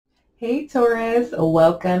Hey Taurus,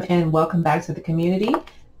 welcome and welcome back to the community.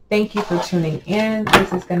 Thank you for tuning in.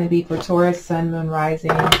 This is going to be for Taurus, Sun, Moon, Rising,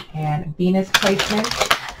 and Venus placement.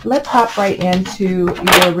 Let's hop right into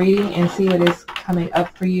your reading and see what is coming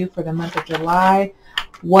up for you for the month of July.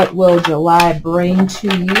 What will July bring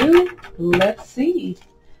to you? Let's see.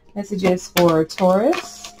 Messages for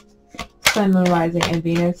Taurus, Sun, Moon, Rising, and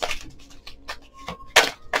Venus.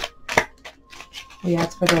 We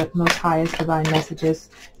ask for the most highest divine messages.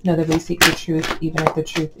 Know that we seek the truth, even if the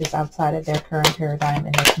truth is outside of their current paradigm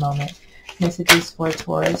in this moment. Messages for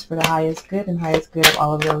Taurus for the highest good and highest good of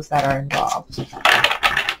all of those that are involved.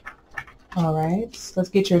 All right, so let's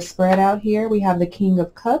get your spread out here. We have the King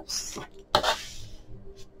of Cups.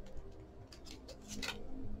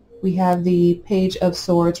 We have the Page of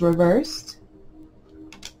Swords reversed.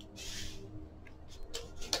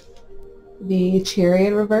 The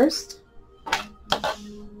Chariot reversed.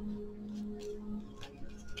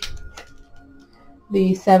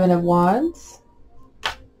 The Seven of Wands,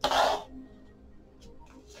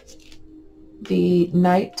 the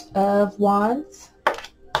Knight of Wands,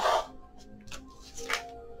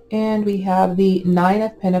 and we have the Nine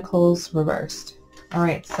of Pentacles reversed. All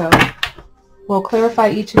right, so we'll clarify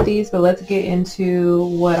each of these, but let's get into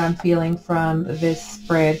what I'm feeling from this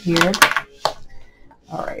spread here.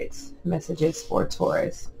 All right, messages for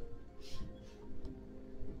Taurus.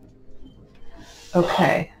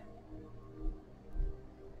 Okay.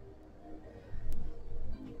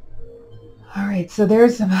 All right, so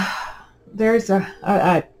there's a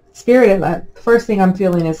spirit of first thing I'm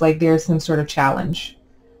feeling is like there's some sort of challenge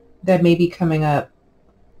that may be coming up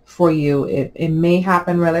for you. It may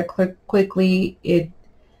happen rather quickly. It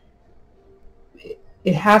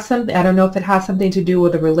has something, I don't know if it has something to do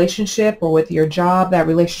with a relationship or with your job. That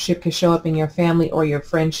relationship could show up in your family or your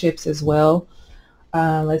friendships as well.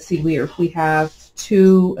 Let's see, we have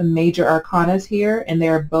two major arcanas here, and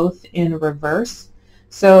they're both in reverse.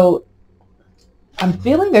 So I'm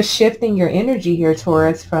feeling a shift in your energy here,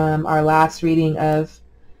 Taurus, from our last reading of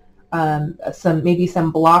maybe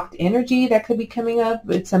some blocked energy that could be coming up.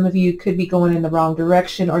 But some of you could be going in the wrong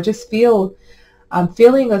direction, or just I'm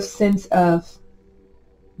feeling a sense of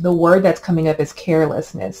the word that's coming up is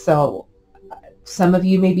carelessness. So some of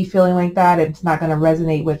you may be feeling like that. It's not going to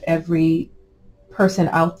resonate with every person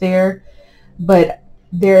out there, but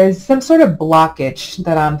there's some sort of blockage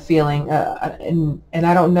that I'm feeling, and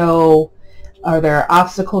I don't know. Are there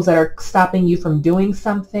obstacles that are stopping you from doing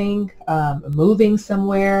something, moving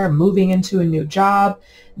somewhere, moving into a new job?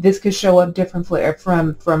 This could show up different for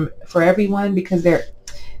everyone, because there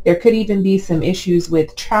could even be some issues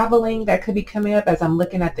with traveling that could be coming up as I'm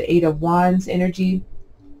looking at the Eight of Wands energy,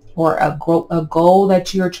 or a goal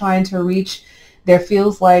that you're trying to reach. There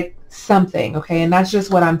feels like something, okay? And that's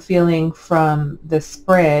just what I'm feeling from the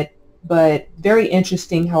spread, but very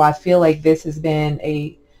interesting how I feel like this has been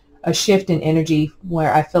a shift in energy,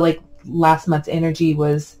 where I feel like last month's energy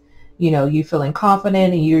was, you feeling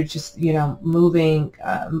confident and you're just, moving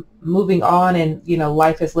on, and,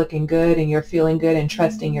 life is looking good and you're feeling good and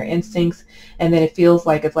trusting your instincts. And then it feels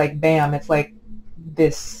like, it's like, bam, it's like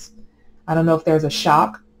this, I don't know if there's a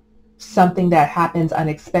shock, something that happens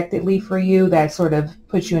unexpectedly for you that sort of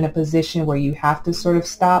puts you in a position where you have to sort of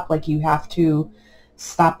stop, like you have to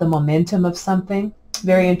stop the momentum of something.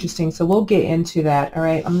 Very interesting. So we'll get into that. All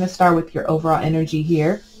right. I'm going to start with your overall energy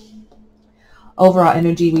here. Overall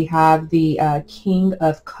energy, we have the King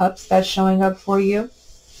of Cups that's showing up for you.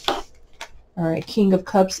 All right. King of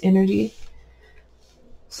Cups energy.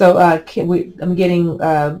 So I'm getting,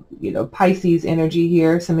 Pisces energy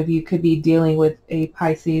here. Some of you could be dealing with a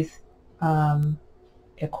Pisces,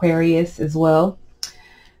 Aquarius as well.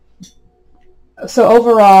 So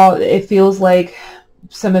overall, it feels like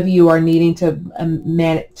some of you are needing to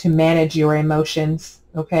manage your emotions,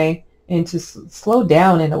 okay, and to slow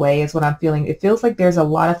down in a way is what I'm feeling. It feels like there's a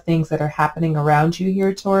lot of things that are happening around you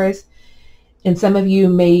here, Taurus, and some of you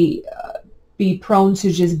may be prone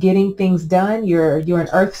to just getting things done. You're an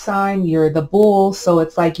earth sign, you're the bull, so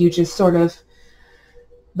it's like you just sort of,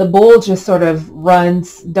 the bull just sort of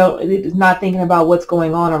runs, not thinking about what's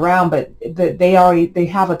going on around, but they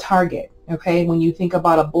have a target. Okay, when you think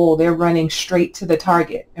about a bull, they're running straight to the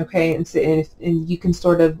target. Okay, and you can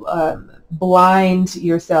sort of blind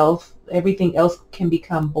yourself. Everything else can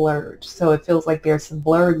become blurred. So it feels like there's some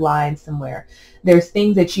blurred lines somewhere. There's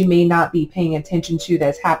things that you may not be paying attention to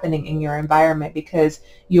that's happening in your environment because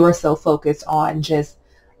you're so focused on just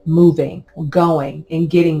moving, going, and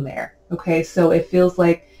getting there. Okay, so it feels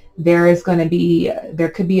like there could be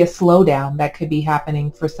a slowdown that could be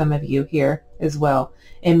happening for some of you here as well.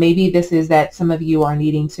 And maybe this is that some of you are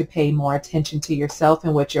needing to pay more attention to yourself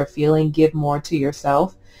and what you're feeling, give more to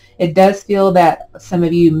yourself. It does feel that some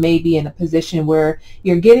of you may be in a position where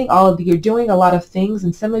you're doing a lot of things,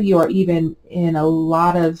 and some of you are even in a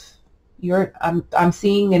lot of, I'm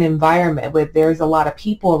seeing an environment where there's a lot of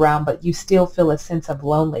people around, but you still feel a sense of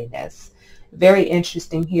loneliness. Very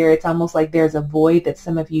interesting here. It's almost like there's a void that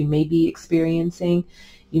some of you may be experiencing.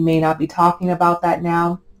 You may not be talking about that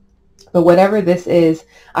now, but whatever this is,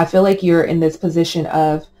 I feel like you're in this position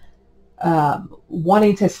of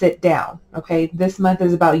wanting to sit down. Okay, this month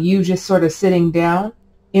is about you just sort of sitting down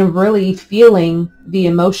and really feeling the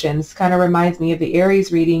emotions. Kind of reminds me of the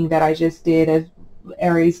Aries reading that I just did, of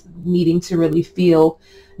Aries needing to really feel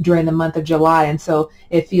during the month of July. And so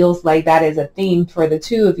it feels like that is a theme for the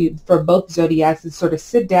two of you, for both zodiacs, to sort of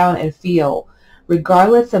sit down and feel.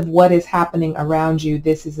 Regardless of what is happening around you,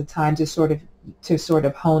 this is a time to sort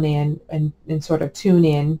of hone in and sort of tune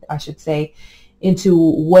in, I should say, into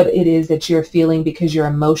what it is that you're feeling, because your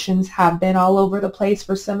emotions have been all over the place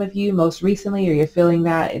for some of you most recently, or you're feeling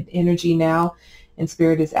that energy now, and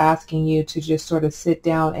Spirit is asking you to just sort of sit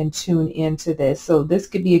down and tune into this. So this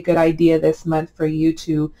could be a good idea this month for you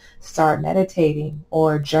to start meditating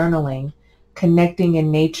or journaling, connecting in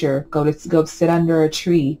nature. Go sit under a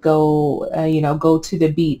tree, go to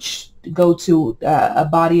the beach, go to a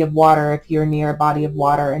body of water if you're near a body of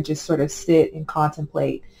water, and just sort of sit and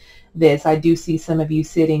contemplate this. I do see some of you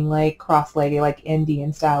sitting like cross-legged, like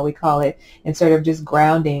Indian style we call it, and sort of just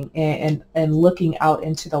grounding and looking out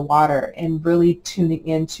into the water and really tuning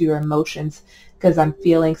into your emotions, because I'm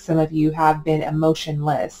feeling some of you have been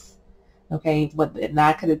emotionless. Okay, and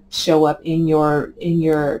that could show up in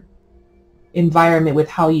your environment with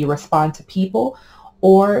how you respond to people,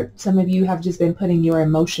 or some of you have just been putting your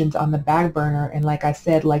emotions on the back burner, and like I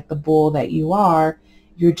said, like the bull that you are,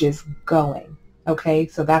 you're just going. Okay,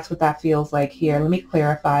 so that's what that feels like here. Let me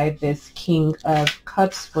clarify this King of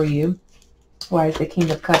Cups for you. Why is the King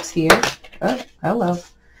of Cups here? Oh, hello.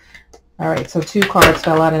 All right, so 2 cards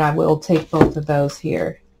fell out, and I will take both of those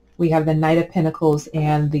here. We have the Knight of Pentacles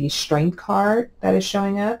and the Strength card that is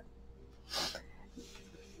showing up.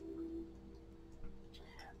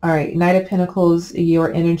 All right, Knight of Pentacles,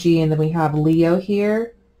 your energy, and then we have Leo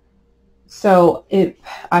here. So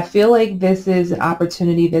I feel like this is an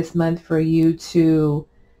opportunity this month for you to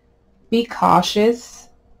be cautious,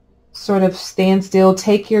 sort of stand still,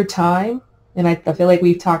 take your time. And I feel like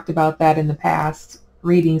we've talked about that in the past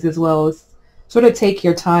readings as well, as sort of take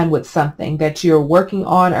your time with something that you're working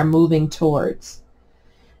on or moving towards.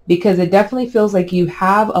 Because it definitely feels like you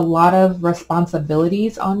have a lot of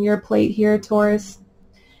responsibilities on your plate here, Taurus.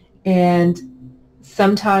 And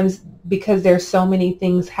sometimes, because there's so many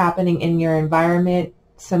things happening in your environment,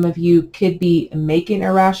 some of you could be making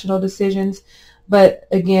irrational decisions. But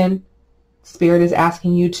again, Spirit is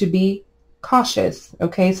asking you to be cautious.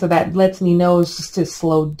 Okay, so that lets me know just to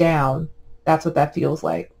slow down. That's what that feels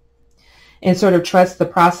like. And sort of trust the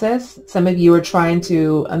process. Some of you are trying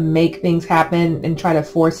to make things happen and try to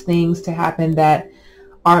force things to happen that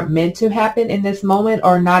aren't meant to happen in this moment,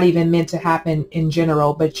 or not even meant to happen in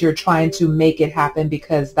general, but you're trying to make it happen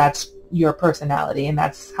because that's your personality and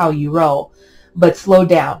that's how you roll. But slow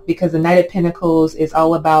down, because the Knight of Pentacles is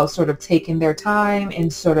all about sort of taking their time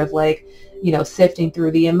and sort of like, sifting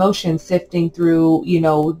through the emotions, sifting through,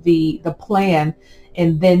 the plan,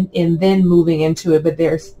 and then moving into it. But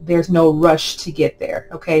there's no rush to get there.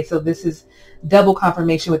 Okay, so this is double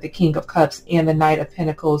confirmation with the King of Cups and the Knight of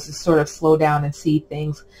Pentacles, to sort of slow down and see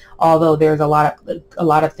things, although there's a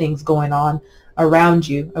lot of things going on around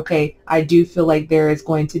you. Okay, I do feel like there is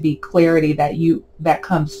going to be clarity that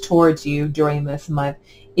comes towards you during this month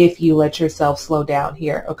if you let yourself slow down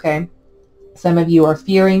here. Okay, some of you are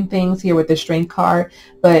fearing things here with the Strength card,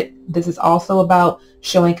 but this is also about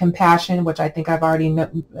showing compassion, which I think I've already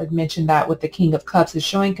mentioned that with the King of Cups, is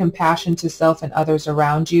showing compassion to self and others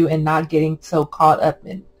around you, and not getting so caught up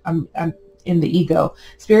in the ego.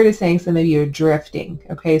 Spirit is saying some of you are drifting.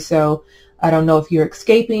 Okay, so I don't know if you're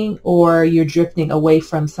escaping or you're drifting away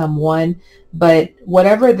from someone, but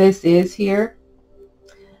whatever this is here,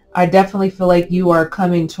 I definitely feel like you are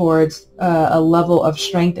coming towards a level of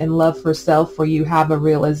strength and love for self, where you have a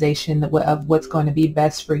realization of what's going to be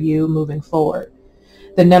best for you moving forward.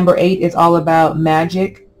 The number 8 is all about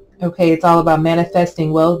magic. Okay, it's all about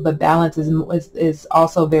manifesting wealth, but balance is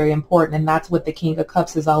also very important, and that's what the King of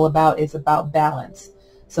Cups is all about, is about balance.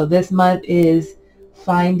 So this month is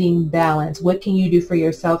finding balance. What can you do for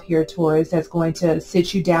yourself here, Taurus, that's going to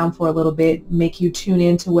sit you down for a little bit, make you tune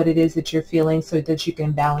into what it is that you're feeling so that you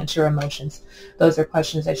can balance your emotions? Those are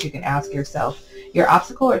questions that you can ask yourself. Your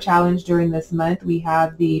obstacle or challenge during this month, we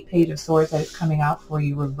have the Page of Swords that is coming out for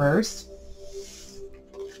you reversed.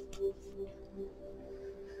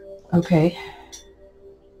 Okay.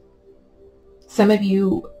 Some of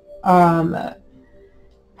you have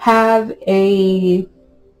a,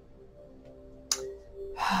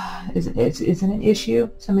 isn't it an issue?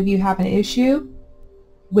 Some of you have an issue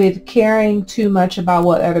with caring too much about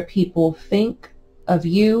what other people think of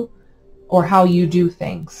you or how you do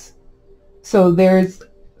things. So there's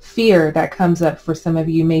fear that comes up for some of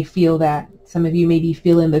you. May feel that. Some of you may be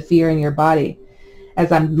feeling the fear in your body.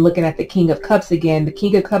 As I'm looking at the King of Cups again, the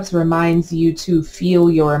King of Cups reminds you to feel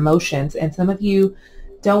your emotions. And some of you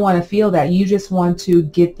don't want to feel that. You just want to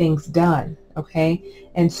get things done. Okay.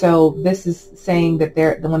 And so this is saying that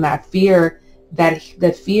when that fear,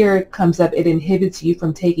 the fear comes up, it inhibits you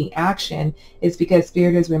from taking action. It's because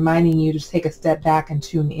Spirit is reminding you to take a step back and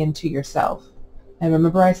tune into yourself. And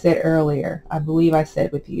remember I said earlier, I believe I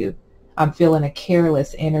said with you, I'm feeling a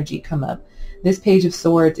careless energy come up. This Page of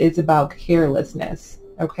Swords is about carelessness,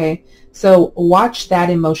 okay? So watch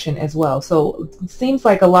that emotion as well. So it seems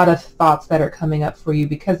like a lot of thoughts that are coming up for you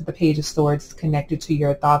because the Page of Swords is connected to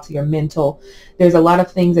your thoughts, your mental. There's a lot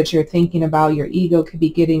of things that you're thinking about. Your ego could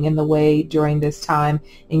be getting in the way during this time,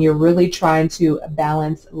 and you're really trying to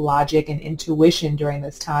balance logic and intuition during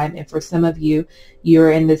this time. And for some of you,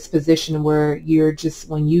 you're in this position where you're just,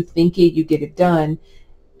 when you think it, you get it done.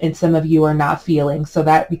 And some of you are not feeling. So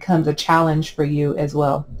that becomes a challenge for you as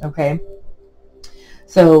well. Okay.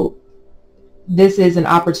 So this is an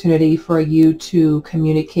opportunity for you to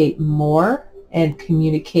communicate more and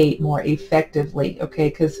communicate more effectively. Okay.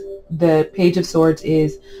 Because the Page of Swords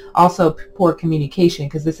is also poor communication,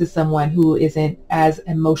 because this is someone who isn't as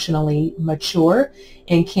emotionally mature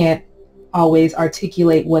and can't always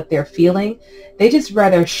articulate what they're feeling. They just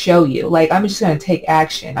rather show you, like, I'm just going to take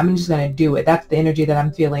action. I'm just going to do it. That's the energy that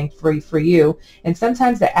I'm feeling for you. And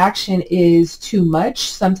sometimes the action is too much.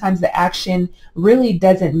 Sometimes the action really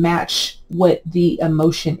doesn't match what the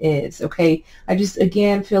emotion is. Okay. I just,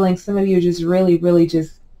 again, feeling some of you are just really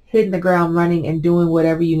just hitting the ground running and doing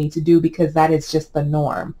whatever you need to do because that is just the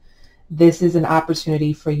norm. This is an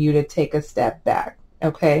opportunity for you to take a step back.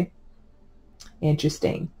 Okay.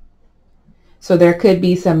 Interesting. So there could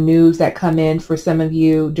be some news that come in for some of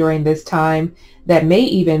you during this time that may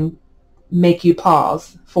even make you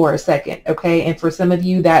pause for a second, okay? And for some of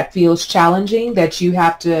you that feels challenging, that you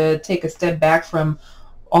have to take a step back from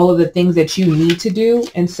all of the things that you need to do.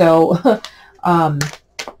 And so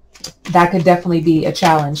that could definitely be a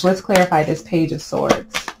challenge. Let's clarify this Page of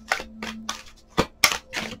Swords.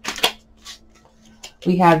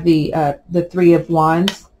 We have the Three of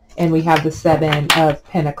Wands, and we have the Seven of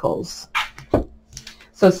Pentacles.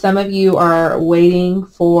 So some of you are waiting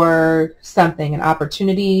for something, an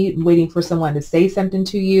opportunity, waiting for someone to say something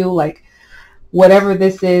to you, like whatever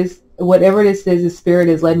this is, the Spirit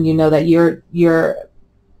is letting you know that you're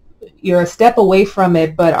a step away from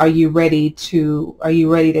it, but are you ready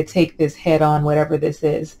to take this head on, whatever this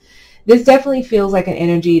is? This definitely feels like an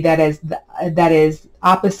energy that is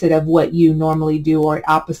opposite of what you normally do, or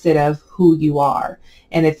opposite of who you are.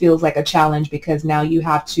 And it feels like a challenge because now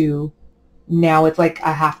it's like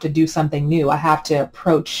I have to do something new. I have to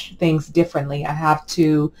approach things differently. I have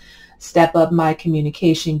to step up my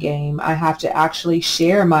communication game. I have to actually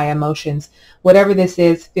share my emotions. Whatever this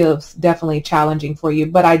is feels definitely challenging for you.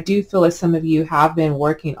 But I do feel like some of you have been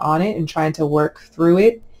working on it and trying to work through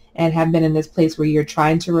it, and have been in this place where you're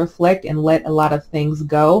trying to reflect and let a lot of things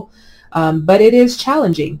go. But it is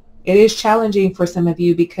challenging. It is challenging for some of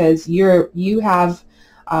you because you have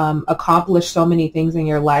accomplished so many things in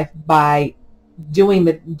your life by doing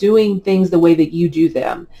things the way that you do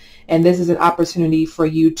them. And this is an opportunity for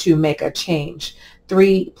you to make a change.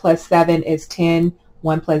 3 plus 7 is 10.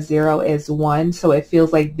 1 plus 0 is 1. So it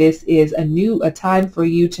feels like this is a time for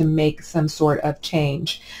you to make some sort of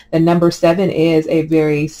change. The number 7 is a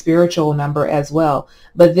very spiritual number as well.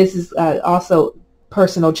 But this is also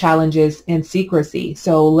personal challenges and secrecy.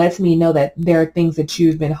 So lets me know that there are things that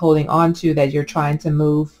you've been holding on to that you're trying to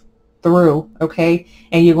move through, okay?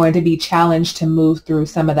 And you're going to be challenged to move through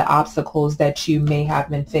some of the obstacles that you may have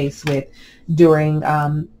been faced with during,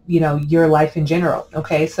 your life in general,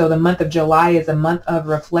 okay? So the month of July is a month of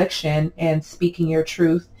reflection and speaking your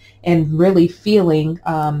truth and really feeling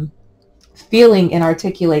and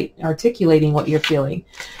articulating what you're feeling.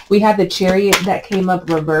 We have the Chariot that came up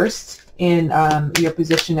reversed in your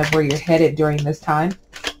position of where you're headed during this time.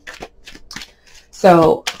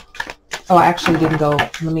 So, oh, I actually didn't go.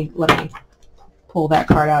 Let me pull that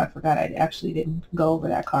card out. I forgot I actually didn't go over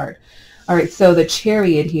that card. All right, so the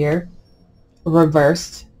Chariot here,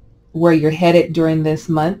 reversed, where you're headed during this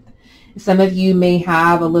month. Some of you may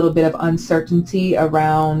have a little bit of uncertainty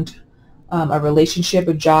around a relationship,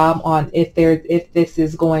 a job, on if this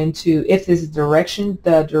is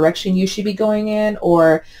the direction you should be going in,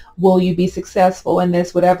 or will you be successful in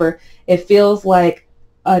this, whatever. It feels like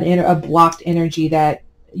a blocked energy that,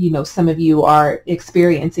 you know, some of you are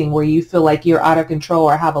experiencing, where you feel like you're out of control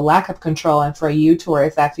or have a lack of control. And for you,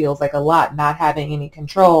 Taurus, that feels like a lot. Not having any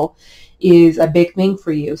control is a big thing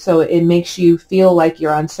for you. So it makes you feel like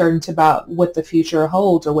you're uncertain about what the future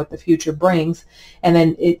holds or what the future brings. And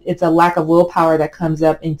then it's a lack of willpower that comes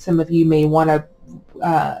up, and some of you may want to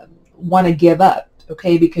give up.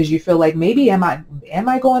 Okay, because you feel like, maybe am I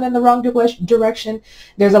going in the wrong direction?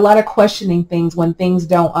 There's a lot of questioning things when things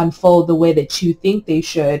don't unfold the way that you think they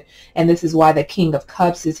should. And this is why the King of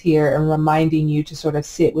Cups is here and reminding you to sort of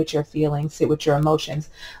sit with your feelings, sit with your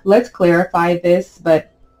emotions. Let's clarify this,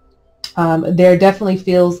 but there definitely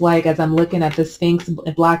feels like, as I'm looking at the Sphinx in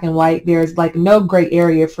black and white, there's like no gray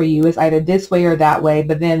area for you. It's either this way or that way.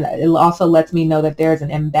 But then it also lets me know that there's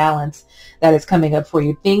an imbalance that is coming up for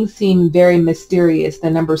you. Things seem very mysterious. The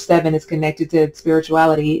number 7 is connected to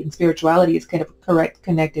spirituality, and spirituality is kind of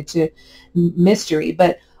connected to mystery.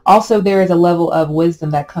 But also there is a level of wisdom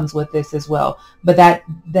that comes with this as well. But that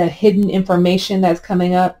the hidden information that's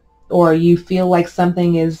coming up, or you feel like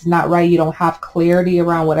something is not right, you don't have clarity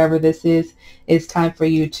around whatever this is, it's time for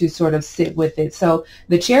you to sort of sit with it. So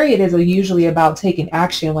the Chariot is usually about taking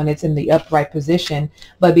action when it's in the upright position,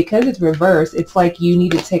 but because it's reversed, it's like you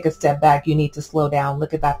need to take a step back. You need to slow down.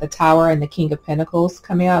 Look at that, the Tower and the King of Pentacles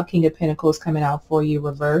coming out. King of Pentacles coming out for you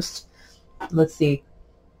reversed. Let's see.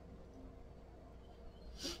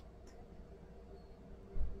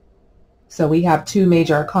 So we have two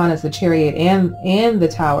major arcana, the Chariot and the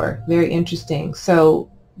Tower. Very interesting. So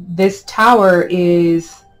this Tower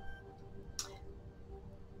is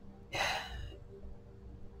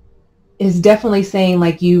definitely saying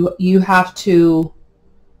like you have to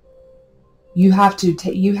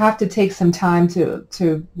take some time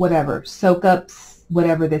to whatever, soak up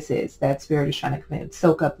whatever this is that Spirit is trying to command.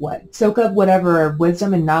 Soak up what? Soak up whatever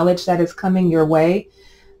wisdom and knowledge that is coming your way.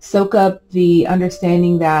 Soak up the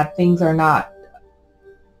understanding that things are not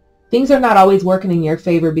always working in your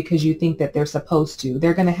favor because you think that they're supposed to.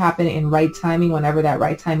 They're going to happen in right timing, whenever that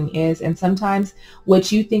right timing is. And sometimes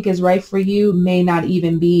what you think is right for you may not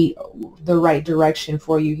even be the right direction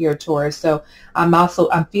for you here, Taurus. So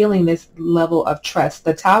I'm feeling this level of trust.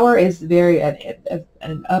 The Tower is very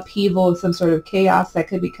an upheaval, some sort of chaos that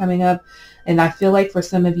could be coming up. And I feel like for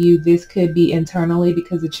some of you, this could be internally,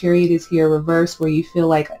 because the Chariot is here reversed, where you feel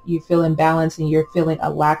like you feel imbalanced and you're feeling a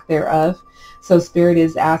lack thereof. So Spirit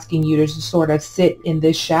is asking you to just sort of sit in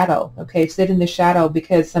this shadow. Okay, sit in the shadow,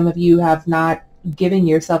 because some of you have not given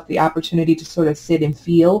yourself the opportunity to sort of sit and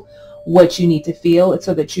feel what you need to feel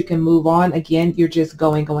so that you can move on. Again, you're just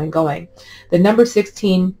going. The number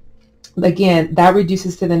 16, again, that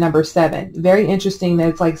reduces to the number 7. Very interesting that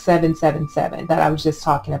it's like 777 that I was just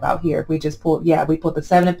talking about here. We just pulled, we pulled the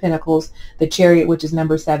 7 of Pentacles, the Chariot, which is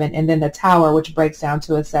number 7, and then the Tower, which breaks down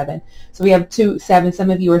to a 7. So we have 2 7. Some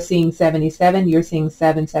of you are seeing 77. You're seeing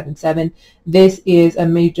 777. This is a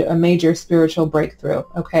major spiritual breakthrough.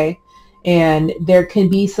 Okay, and there can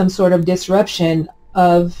be some sort of disruption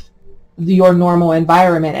of your normal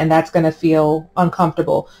environment, and that's going to feel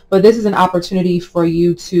uncomfortable. But this is an opportunity for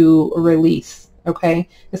you to release. Okay,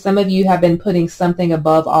 because some of you have been putting something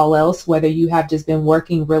above all else, whether you have just been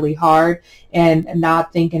working really hard and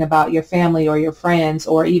not thinking about your family or your friends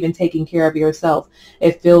or even taking care of yourself.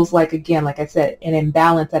 It feels like, again, like I said, an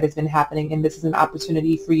imbalance that has been happening, and this is an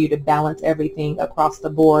opportunity for you to balance everything across the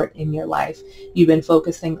board in your life. You've been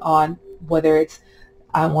focusing on whether it's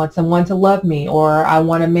I want someone to love me, or I'm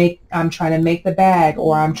trying to make the bag,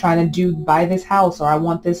 or I'm trying to buy this house, or I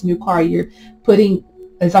want this new car.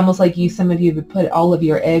 It's almost like some of you have put all of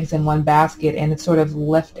your eggs in one basket, and it's sort of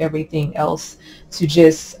left everything else to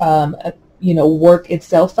just, work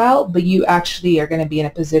itself out. But you actually are going to be in a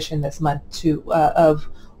position this month of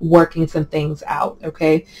working some things out.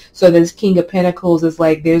 Okay, so this King of Pentacles is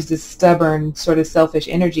like, there's this stubborn sort of selfish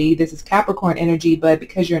energy. This is Capricorn energy, but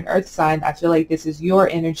because you're an earth sign, I feel like this is your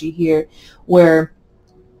energy here, where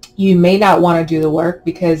you may not want to do the work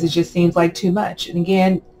because it just seems like too much. And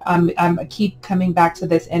again, I keep coming back to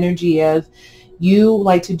this energy of you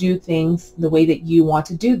like to do things the way that you want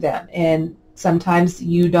to do them, and sometimes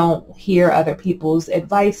you don't hear other people's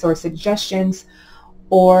advice or suggestions,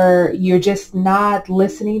 or you're just not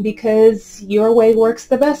listening because your way works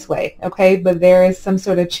the best way, okay? But there is some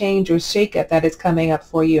sort of change or shakeup that is coming up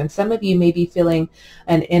for you. And some of you may be feeling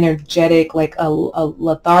an energetic, like a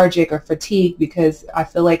lethargic or fatigue, because I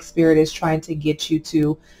feel like Spirit is trying to get you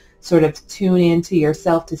to sort of tune into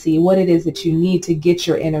yourself to see what it is that you need to get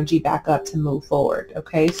your energy back up to move forward,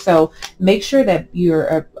 okay? So make sure that you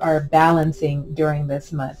are balancing during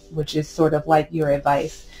this month, which is sort of like your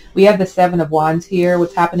advice. We have the Seven of Wands here.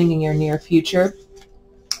 What's happening in your near future?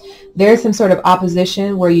 There's some sort of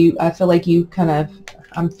opposition where I feel like you kind of,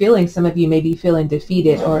 I'm feeling some of you may be feeling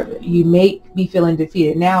defeated, or you may be feeling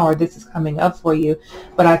defeated now, or this is coming up for you.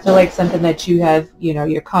 But I feel like something that you have,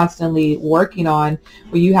 you're constantly working on,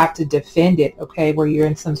 where you have to defend it, okay, where you're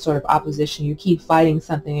in some sort of opposition. You keep fighting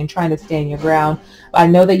something and trying to stand your ground. I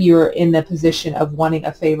know that you're in the position of wanting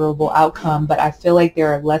a favorable outcome, but I feel like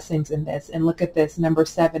there are lessons in this. And look at this, number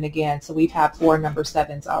 7 again. So we've had 4 number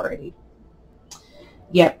 7s already.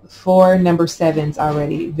 Yep, 4 number 7s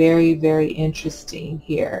already. Very, very interesting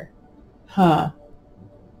here. Huh.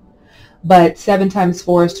 But 7 times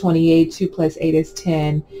 4 is 28. 2 plus 8 is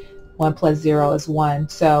 10. 1 plus 0 is 1.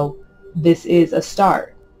 So this is a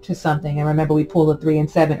start to something. And remember, we pulled the 3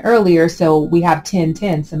 and 7 earlier. So we have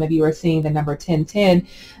 10-10. Some of you are seeing the number 10-10.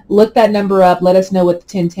 Look that number up. Let us know what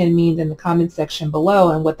the 10-10 means in the comment section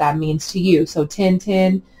below and what that means to you. So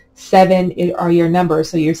 10-10. 7 are your numbers.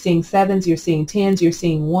 So you're seeing 7s, you're seeing 10s, you're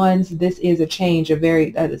seing 1s. This is a change, a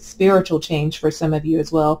very spiritual change for some of you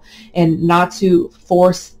as well. And not to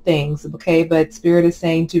force things, okay? But Spirit is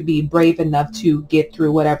saying to be brave enough to get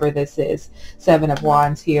through whatever this is. 7 of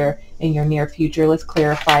Wands here in your near future. Let's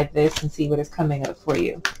clarify this and see what is coming up for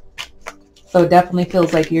you. So it definitely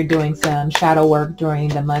feels like you're doing some shadow work during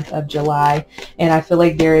the month of July. And I feel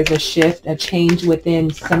like there is a shift, a change within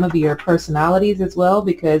some of your personalities as well.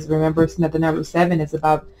 Because remember, the number 7 is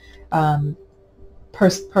about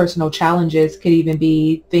personal challenges. Could even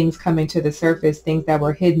be things coming to the surface, things that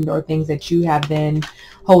were hidden, or things that you have been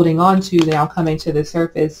holding on to now coming to the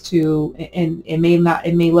surface and it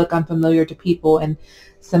may look unfamiliar to people. And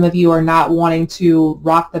some of you are not wanting to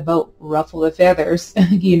rock the boat, ruffle the feathers,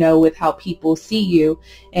 with how people see you.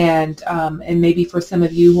 And maybe for some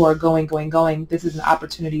of you who are going, this is an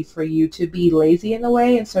opportunity for you to be lazy in a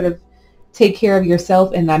way and sort of take care of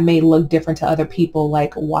yourself. And that may look different to other people.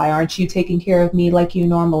 Like, why aren't you taking care of me like you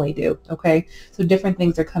normally do? Okay. So different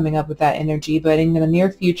things are coming up with that energy. But in the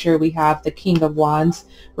near future, we have the King of Wands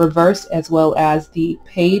reversed, as well as the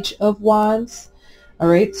Page of Wands. All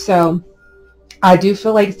right. So I do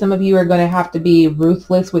feel like some of you are going to have to be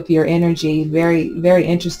ruthless with your energy. Very, very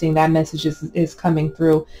interesting. That message is coming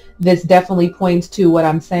through. This definitely points to what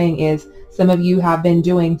I'm saying is some of you have been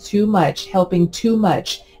doing too much, helping too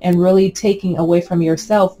much, and really taking away from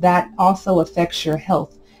yourself. That also affects your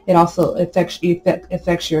health. It also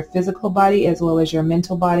affects your physical body as well as your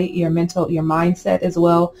mental body, your mindset as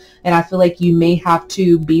well. And I feel like you may have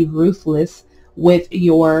to be ruthless with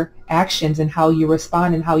your actions and how you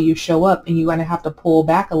respond and how you show up, and you're going to have to pull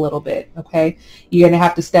back a little bit, okay? You're going to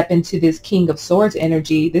have to step into this King of Swords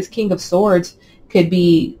energy. This King of Swords could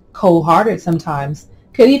be cold-hearted sometimes,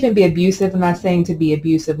 could even be abusive. I'm not saying to be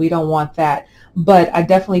abusive. We don't want that. But I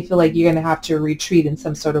definitely feel like you're going to have to retreat in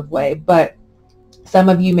some sort of way. But some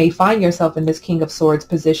of you may find yourself in this King of Swords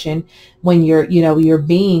position when you're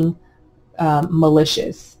being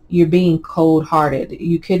malicious. You're being cold-hearted.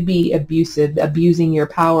 You could be abusive, abusing your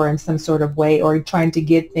power in some sort of way, or trying to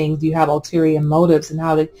get things. You have ulterior motives in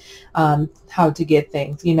how to get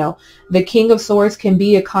things. The King of Swords can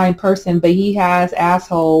be a kind person, but he has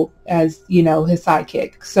asshole as his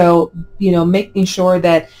sidekick. So making sure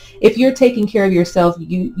that if you're taking care of yourself,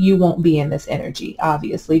 you won't be in this energy.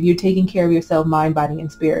 Obviously, if you're taking care of yourself, mind, body,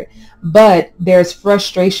 and spirit. But there's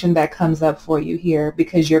frustration that comes up for you here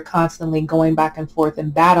because you're constantly going back and forth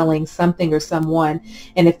and battling something or someone,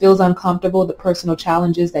 and it feels uncomfortable. The personal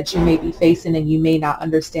challenges that you may be facing, and you may not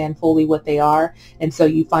understand fully what they are, and so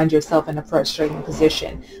you find yourself in a frustrating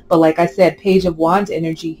position. But like I said, Page of Wands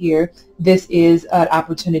energy here. This is an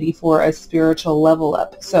opportunity for a spiritual level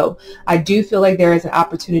up. So I do feel like there is an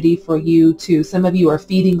opportunity for you to, some of you are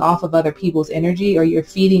feeding off of other people's energy, or you're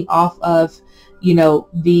feeding off of,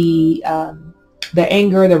 the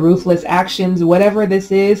anger, the ruthless actions, whatever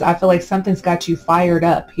this is. I feel like something's got you fired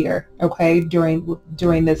up here, okay, during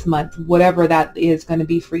this month, whatever that is going to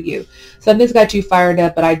be for you. Something's got you fired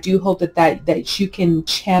up, but I do hope that you can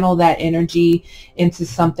channel that energy into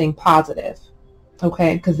something positive.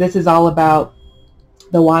 Okay, because this is all about,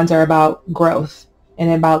 the wands are about growth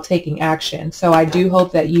and about taking action. So I do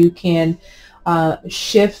hope that you can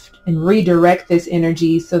shift and redirect this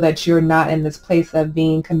energy so that you're not in this place of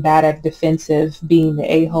being combative, defensive, being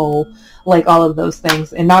the a-hole, like all of those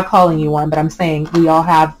things. And not calling you one, but I'm saying we all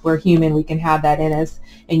have, we're human, we can have that in us,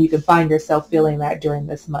 and you can find yourself feeling that during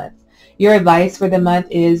this month. Your advice for the month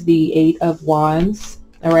is the 8 of Wands.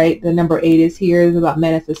 All right, the number 8 is here. It's about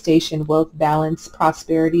manifestation, wealth, balance,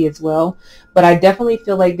 prosperity as well. But I definitely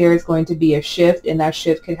feel like there is going to be a shift, and that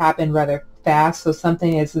shift could happen rather fast. So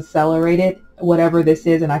something is accelerated, whatever this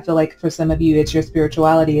is. And I feel like for some of you, it's your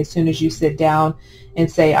spirituality. As soon as you sit down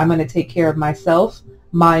and say, I'm going to take care of myself,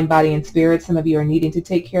 mind, body, and spirit. Some of you are needing to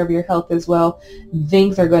take care of your health as well.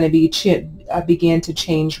 Things are going to be begin to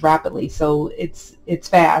change rapidly. So it's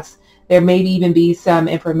fast. There may even be some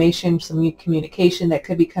information, some communication that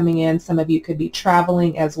could be coming in. Some of you could be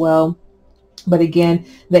traveling as well. But again,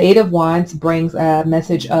 the 8 of Wands brings a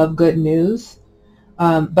message of good news.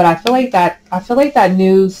 But I feel like that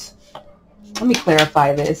news, let me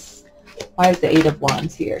clarify this. Why is the 8 of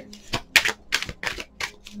Wands here?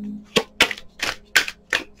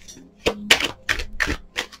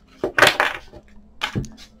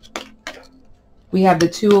 We have the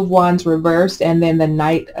 2 of Wands reversed and then the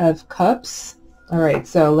Knight of Cups. All right,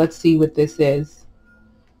 so let's see what this is.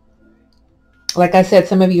 Like I said,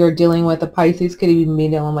 some of you are dealing with a Pisces, could even be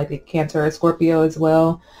dealing like a Cancer or Scorpio as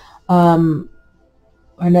well.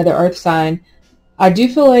 Another earth sign. I do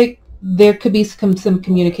feel like there could be some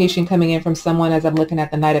communication coming in from someone as I'm looking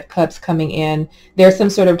at the Knight of Cups coming in. There's some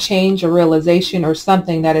sort of change or realization or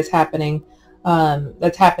something that is happening,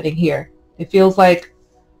 that's happening here. It feels like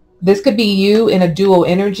this could be you in a dual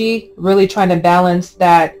energy, really trying to balance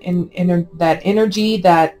that that energy,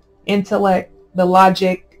 that intellect, the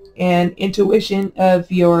logic and intuition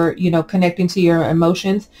of your, connecting to your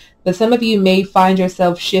emotions. But some of you may find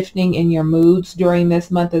yourself shifting in your moods during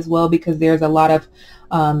this month as well, because there's a lot of,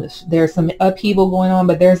 there's some upheaval going on,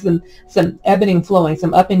 but there's some ebbing and flowing,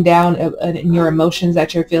 some up and down in your emotions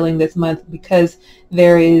that you're feeling this month, because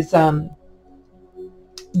there is some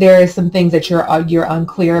things that you're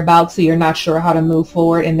unclear about, so you're not sure how to move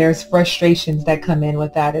forward, and there's frustrations that come in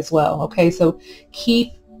with that as well. Okay, so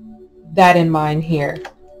keep that in mind here.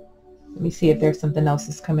 Let me see if there's something else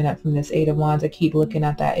that's coming up from this 8 of Wands. I keep looking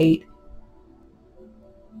at that 8.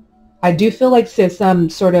 I do feel like there's some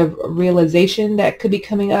sort of realization that could be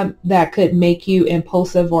coming up that could make you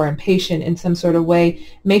impulsive or impatient in some sort of way.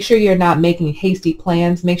 Make sure you're not making hasty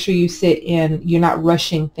plans. Make sure you you're not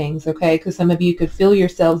rushing things, okay? Because some of you could feel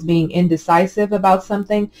yourselves being indecisive about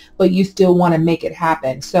something, but you still want to make it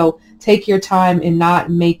happen. So take your time in not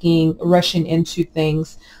rushing into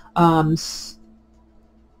things,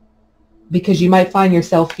 because you might find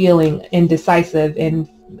yourself feeling indecisive. And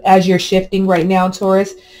as you're shifting right now,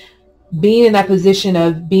 Taurus, being in that position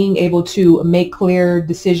of being able to make clear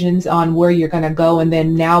decisions on where you're going to go, and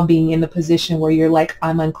then now being in the position where you're like,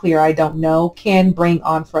 I'm unclear, I don't know, can bring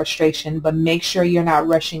on frustration. But make sure you're not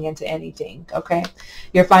rushing into anything, okay?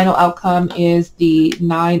 Your final outcome is the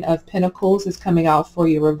 9 of Pentacles is coming out for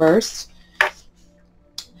you reversed.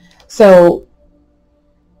 So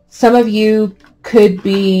some of you could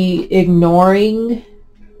be ignoring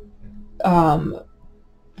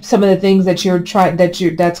some of the things that you're trying,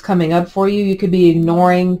 that's coming up for you. You could be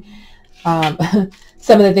ignoring some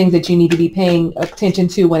of the things that you need to be paying attention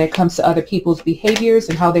to when it comes to other people's behaviors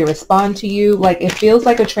and how they respond to you. Like, it feels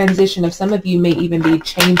like a transition of some of you may even be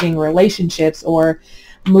changing relationships or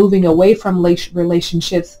moving away from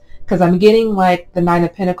relationships, because I'm getting like the 9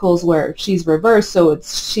 of Pentacles where she's reversed, so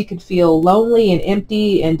she could feel lonely and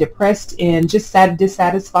empty and depressed and just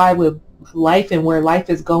dissatisfied with life and where life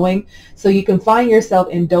is going. So you can find yourself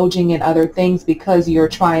indulging in other things because you're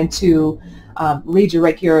trying to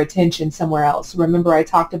redirect your attention somewhere else. Remember, I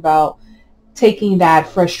talked about taking that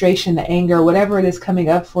frustration, the anger, whatever it is coming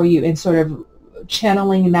up for you, and sort of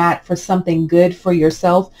channeling that for something good for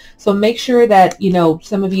yourself. So make sure that,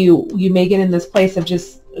 some of you may get in this place of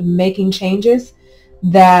just making changes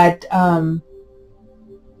that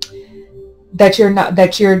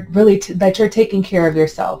you're taking care of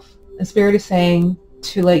yourself. The Spirit is saying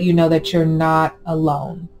to let you know that you're not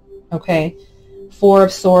alone, okay? 4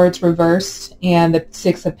 of Swords reversed and the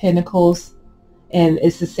 6 of Pentacles, and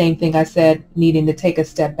it's the same thing I said, needing to take a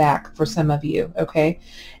step back for some of you, okay?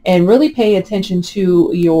 And really pay attention to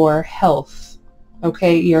your health,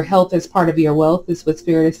 okay? Your health is part of your wealth, is what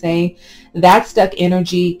Spirit is saying. That stuck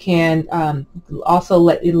energy can also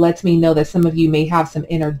lets me know that some of you may have some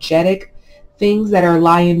energetic things that are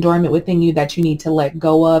lying dormant within you that you need to let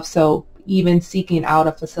go of. So even seeking out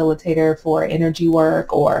a facilitator for energy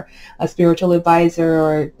work, or a spiritual advisor,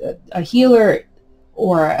 or a healer,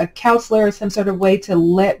 a counselor or some sort of way to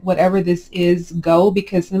let whatever this is go,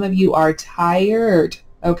 because some of you are tired.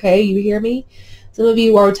 Okay, you hear me? Some of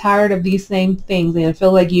you are tired of these same things and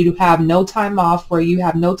feel like you have no time off, where you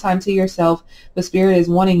have no time to yourself. The Spirit is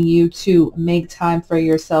wanting you to make time for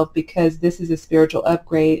yourself, because this is a spiritual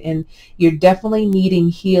upgrade and you're definitely needing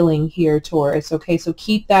healing here, Taurus. Okay, so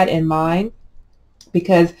keep that in mind,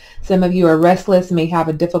 because some of you are restless, may have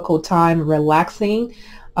a difficult time relaxing.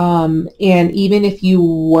 And even if you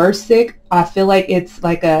were sick, I feel like it's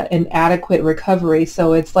like an adequate recovery.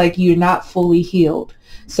 So it's like you're not fully healed.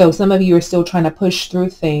 So some of you are still trying to push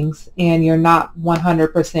through things and you're not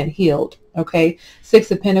 100% healed. Okay. Six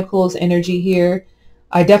of Pentacles energy here.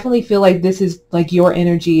 I definitely feel like this is like your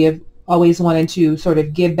energy of always wanting to sort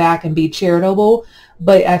of give back and be charitable.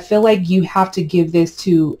 But I feel like you have to give this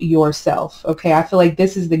to yourself. Okay. I feel like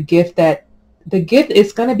this is the gift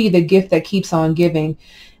it's going to be the gift that keeps on giving,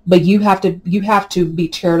 but you have to be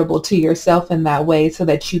charitable to yourself in that way so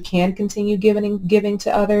that you can continue giving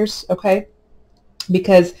to others. Okay.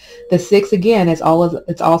 Because the 6 again it's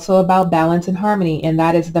also about balance and harmony, and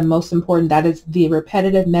that is the most important. That is the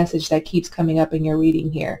repetitive message that keeps coming up in your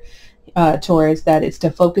reading here, Taurus, that it's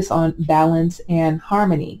to focus on balance and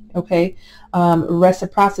harmony. Okay.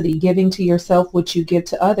 Reciprocity, giving to yourself what you give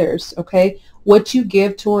to others. Okay. What you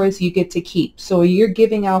give, Taurus, you get to keep. So you're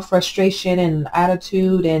giving out frustration and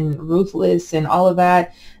attitude and ruthless and all of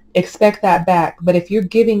that, expect that back. But if you're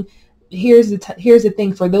giving, here's the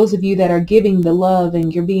thing, for those of you that are giving the love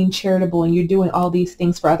and you're being charitable and you're doing all these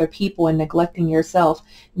things for other people and neglecting yourself,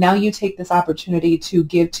 now you take this opportunity to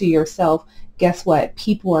give to yourself. Guess what?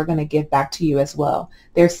 People are going to give back to you as well.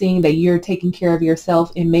 They're seeing that you're taking care of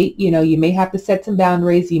yourself. It may, you may have to set some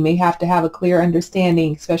boundaries. You may have to have a clear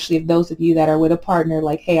understanding, especially if those of you that are with a partner,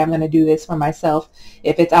 like, hey, I'm going to do this for myself.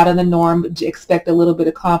 If it's out of the norm, expect a little bit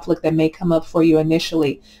of conflict that may come up for you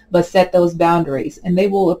initially, but set those boundaries and they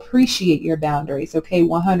will appreciate your boundaries. Okay.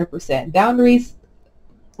 100%. Boundaries,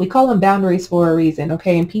 we call them boundaries for a reason,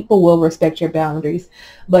 okay? And people will respect your boundaries,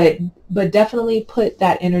 but definitely put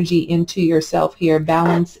that energy into yourself here.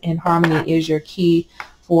 Balance and harmony is your key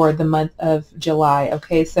for the month of July,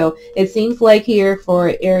 okay? So it seems like here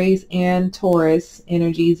for Aries and Taurus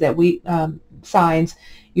energies that signs,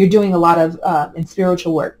 you're doing a lot of in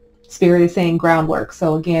spiritual work. Spirit is saying groundwork.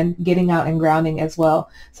 So again, getting out and grounding as well.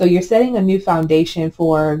 So you're setting a new foundation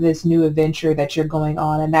for this new adventure that you're going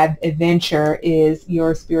on. And that adventure is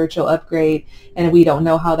your spiritual upgrade. And we don't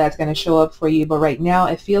know how that's going to show up for you. But right now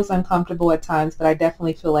it feels uncomfortable at times, but I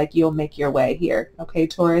definitely feel like you'll make your way here. Okay,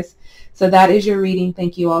 Taurus. So that is your reading.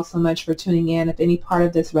 Thank you all so much for tuning in. If any part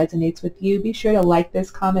of this resonates with you, be sure to like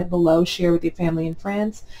this, comment below, share with your family and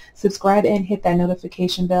friends, subscribe and hit that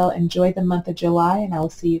notification bell. Enjoy the month of July, and I will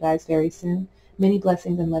see you guys very soon. Many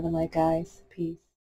blessings and love and light, guys. Peace.